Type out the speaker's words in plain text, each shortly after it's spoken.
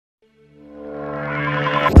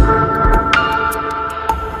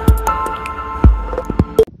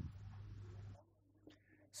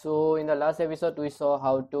last episode we saw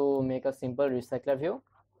how to make a simple recycler view.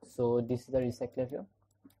 So this is the recycler view,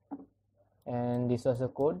 and this was the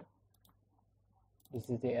code. This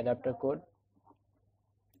is the adapter code.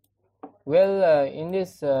 Well, in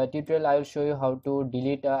this tutorial I will show you how to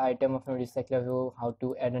delete an item of a recycler view, how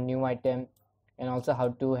to add a new item, and also how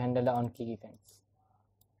to handle the on-click events.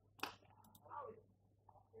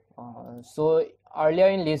 So earlier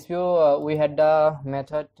in list view we had the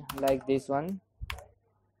method like this one.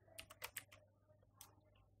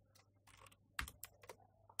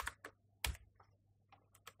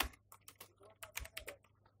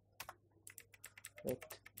 Wait.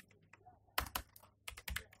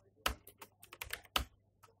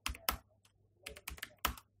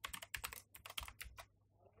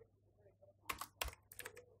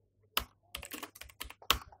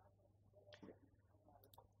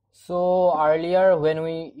 So earlier when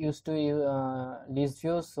we used to list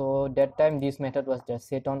view, so that time this method was just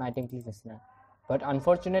set on item click listener, but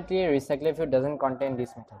unfortunately recycler view doesn't contain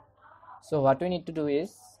this method. So what we need to do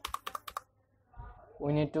is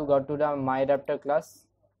we need to go to the myAdapter class.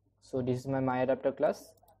 So this is my myAdapter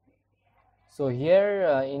class. So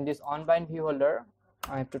here in this onBind view holder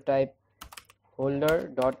I have to type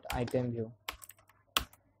holder.itemView.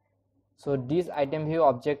 So this item view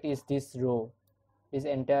object is this row, this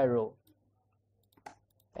entire row,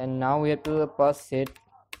 and now we have to pass set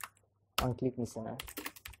on click listener.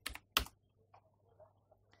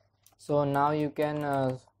 So now you can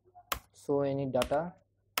show any data.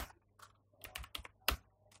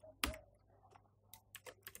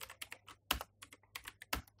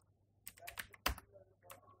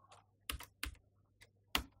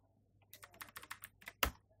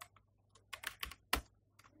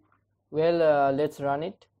 Well, let's run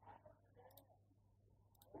it.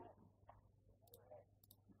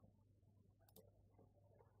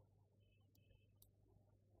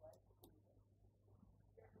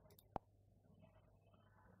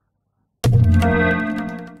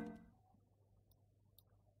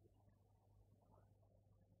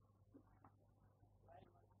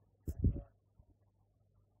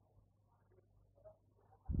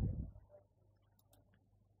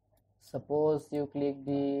 Suppose you click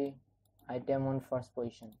the item on first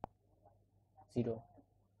position 0,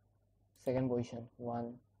 second position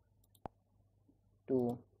 1,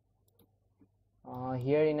 2.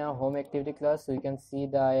 Here in our home activity class we can see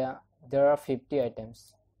that there are 50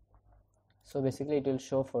 items. So basically it will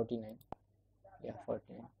show 49. Yeah,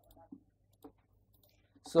 49.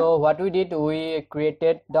 So what we did, we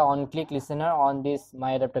created the on-click listener on this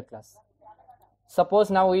myAdapter class. Suppose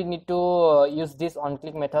now we need to use this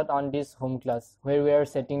on-click method on this home class where we are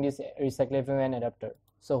setting this recycler view and adapter.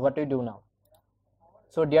 So what we do now?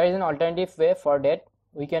 So there is an alternative way for that.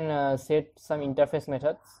 We can set some interface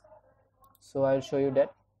methods. So I will show you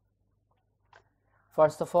that.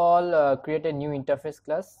 First of all, create a new interface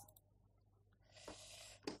class.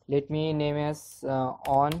 Let me name as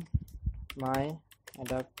on my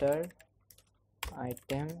adapter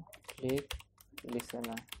item click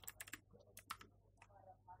listener.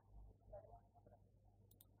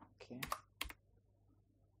 Okay.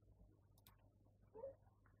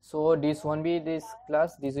 So this won't be this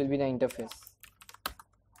class, this will be the interface.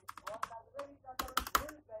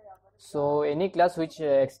 So any class which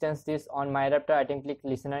extends this on myAdapter item click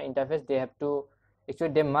listener interface, they have to actually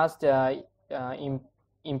they must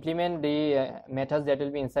implement the methods that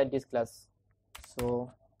will be inside this class.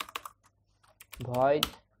 So void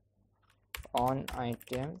on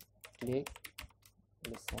item click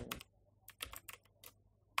listen.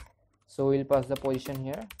 So we'll pass the position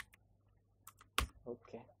here.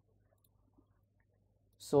 Okay.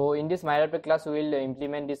 So in this myAdapter class we will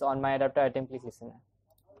implement this on myAdapter item click listener.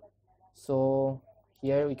 So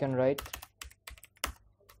here we can write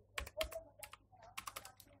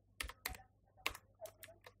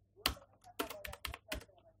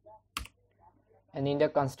and in the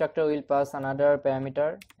constructor we'll pass another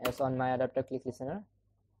parameter as on myAdapter click listener.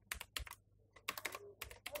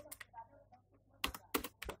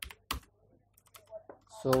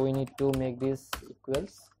 So we need to make this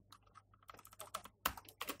equals.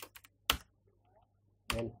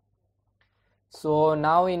 Well, so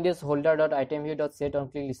now in this holder.itemView.set on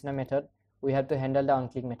click listener method we have to handle the on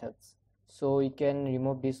click methods. So we can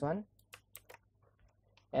remove this one,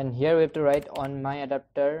 and here we have to write on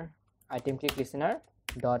myAdapter item click listener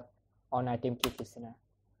dot on item click listener.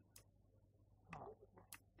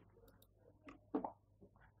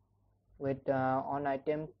 With on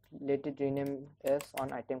item, let it rename as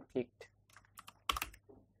on item clicked,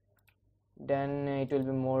 then it will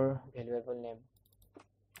be more valuable name,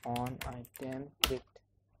 on item clicked.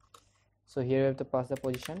 So here we have to pass the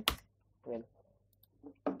position Well,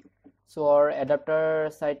 so our adapter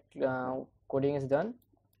side coding is done.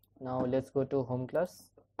 Now let's go to home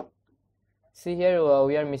class. See here,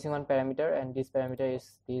 we are missing one parameter, and this parameter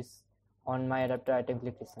is this on my adapter item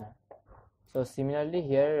click listener. So similarly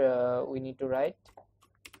here we need to write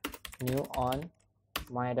new on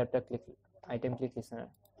my adapter item click listener.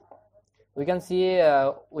 We can see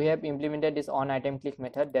we have implemented this on item click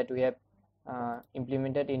method that we have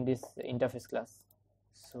implemented in this interface class.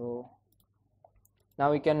 So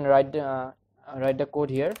now we can write the code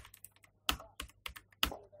here.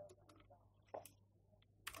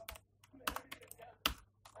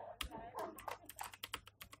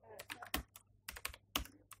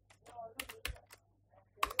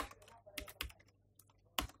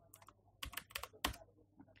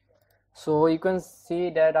 So you can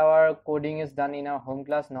see that our coding is done in our home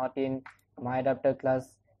class, not in my adapter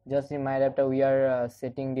class. Just in my adapter we are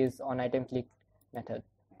setting this on item click method.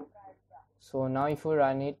 So now if we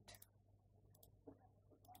run it,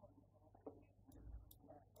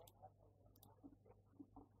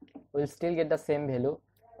 we'll still get the same value.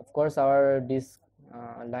 Of course our this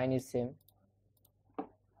line is same,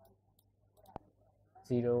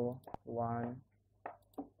 0 1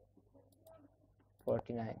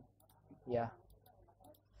 49. Yeah,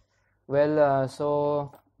 well,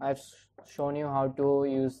 so I've shown you how to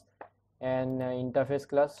use an interface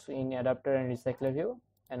class in adapter and RecyclerView,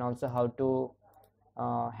 and also how to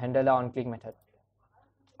handle the on-click method.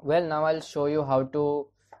 Well, now I'll show you how to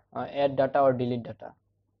add data or delete data.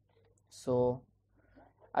 So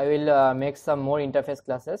I will make some more interface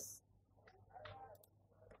classes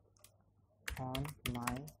on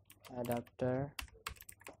my adapter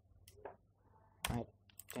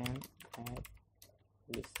item add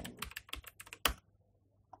listen.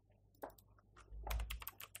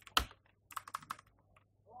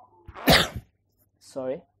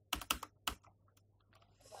 Sorry,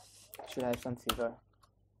 should have some fever.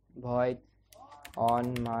 Void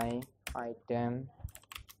on my item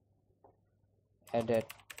added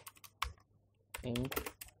int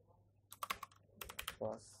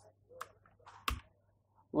was.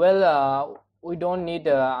 Well, we don't need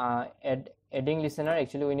adding listener.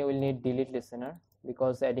 Actually we will need delete listener,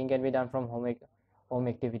 because adding can be done from home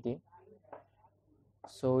activity.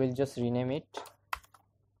 So we'll just rename it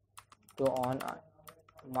to on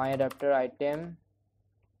my adapter item.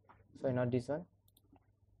 Sorry, not this one,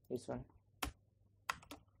 this one,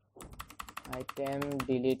 item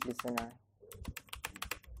delete listener.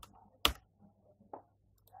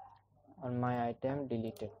 On my item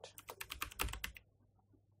deleted.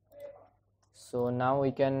 So now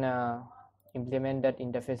we can implement that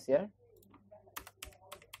interface here.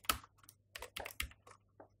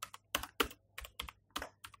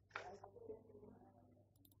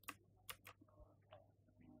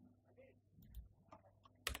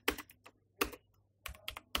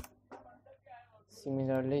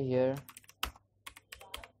 Similarly here,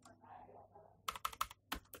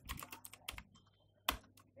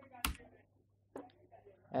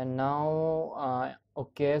 and now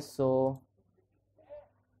okay, so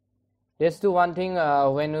let's do one thing.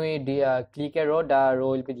 When we click a row, the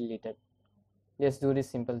row will be deleted. Let's do this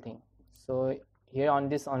simple thing. So here on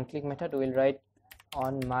this on click method we will write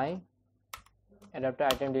on my adapter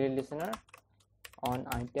item delete listener on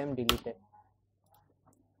item deleted,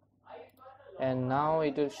 and now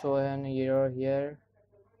it will show an error here.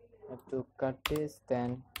 I have to cut this,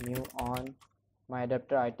 then new on my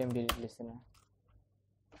adapter item delete listener.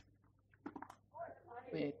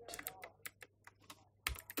 Wait,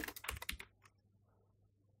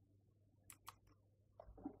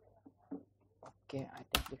 okay,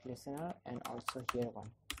 item click listener, and also here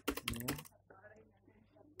one new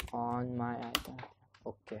on my item.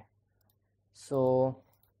 Okay, so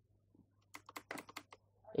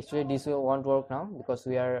actually this won't work now, because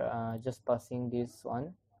we are just passing this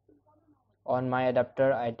one on my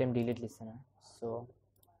adapter item delete listener. So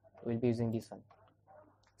we'll be using this one.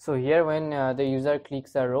 So here when the user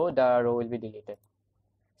clicks a row, the row will be deleted.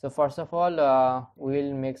 So first of all we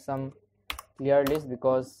will make some clear list,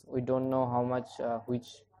 because we don't know how much which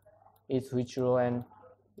is which row, and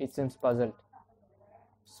it seems puzzled.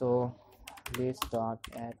 So list dot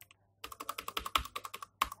add,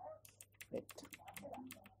 wait,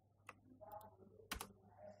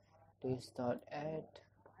 list dot add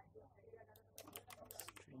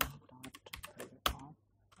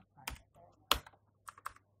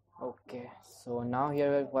okay. So now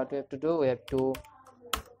here what we have to do, we have to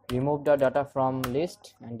remove the data from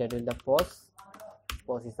list, and that is the pos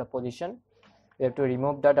is the position. We have to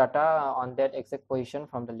remove the data on that exact position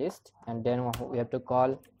from the list, and then we have to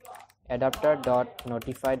call adapter dot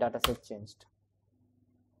notify dataset changed.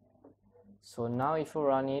 So now if you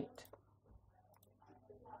run it,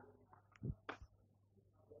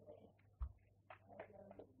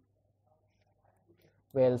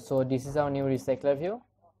 well, so this is our new recycler view.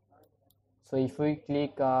 So if we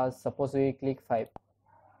click, suppose we click 5,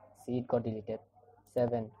 see it got deleted.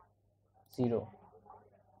 7, 0,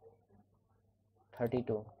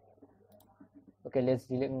 32. Okay, let's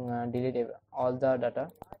delete all the data.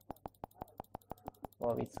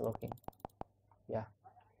 Oh, it's working. Yeah.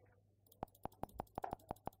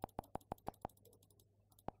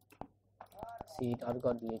 See, it all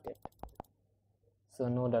got deleted. So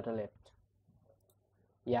no data left.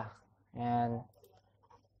 Yeah. And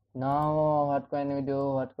now what can we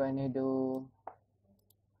do? What can we do?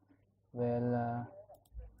 Well,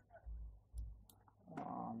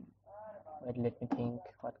 wait, let me think.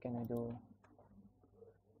 What can I do?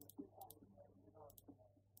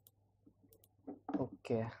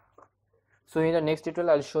 Okay. So in the next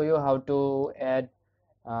tutorial, I'll show you how to add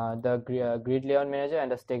the grid layout manager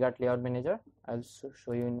and the staggered layout manager. I'll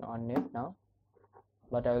show you on it now,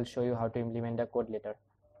 but I will show you how to implement the code later.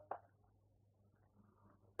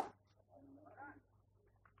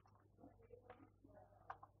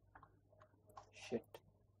 Shit.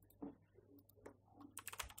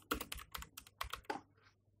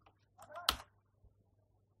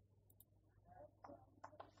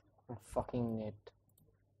 Fucking net.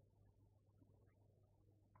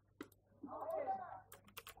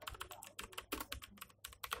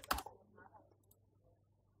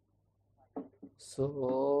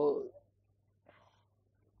 So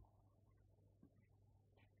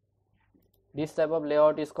this type of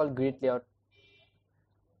layout is called grid layout.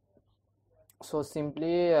 So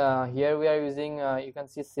simply here we are using, you can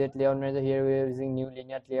see set layout manager. Here we are using new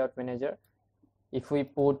linear layout manager. If we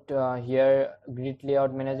put here grid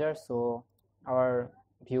layout manager, so our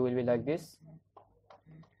view will be like this.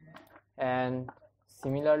 And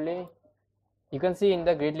similarly, you can see in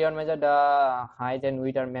the grid layout manager the height and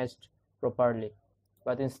width are matched properly,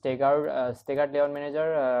 but in staggered layout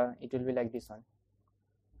manager it will be like this one,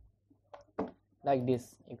 like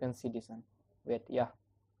this. You can see this one. Wait, yeah,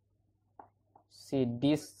 see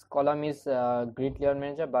this column is grid layout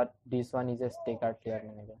manager, but this one is a staggered layout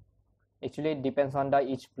manager. Actually it depends on the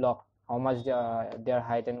each block how much their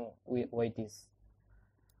height and weight is.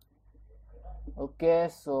 Okay,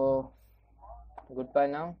 so goodbye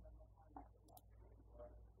now.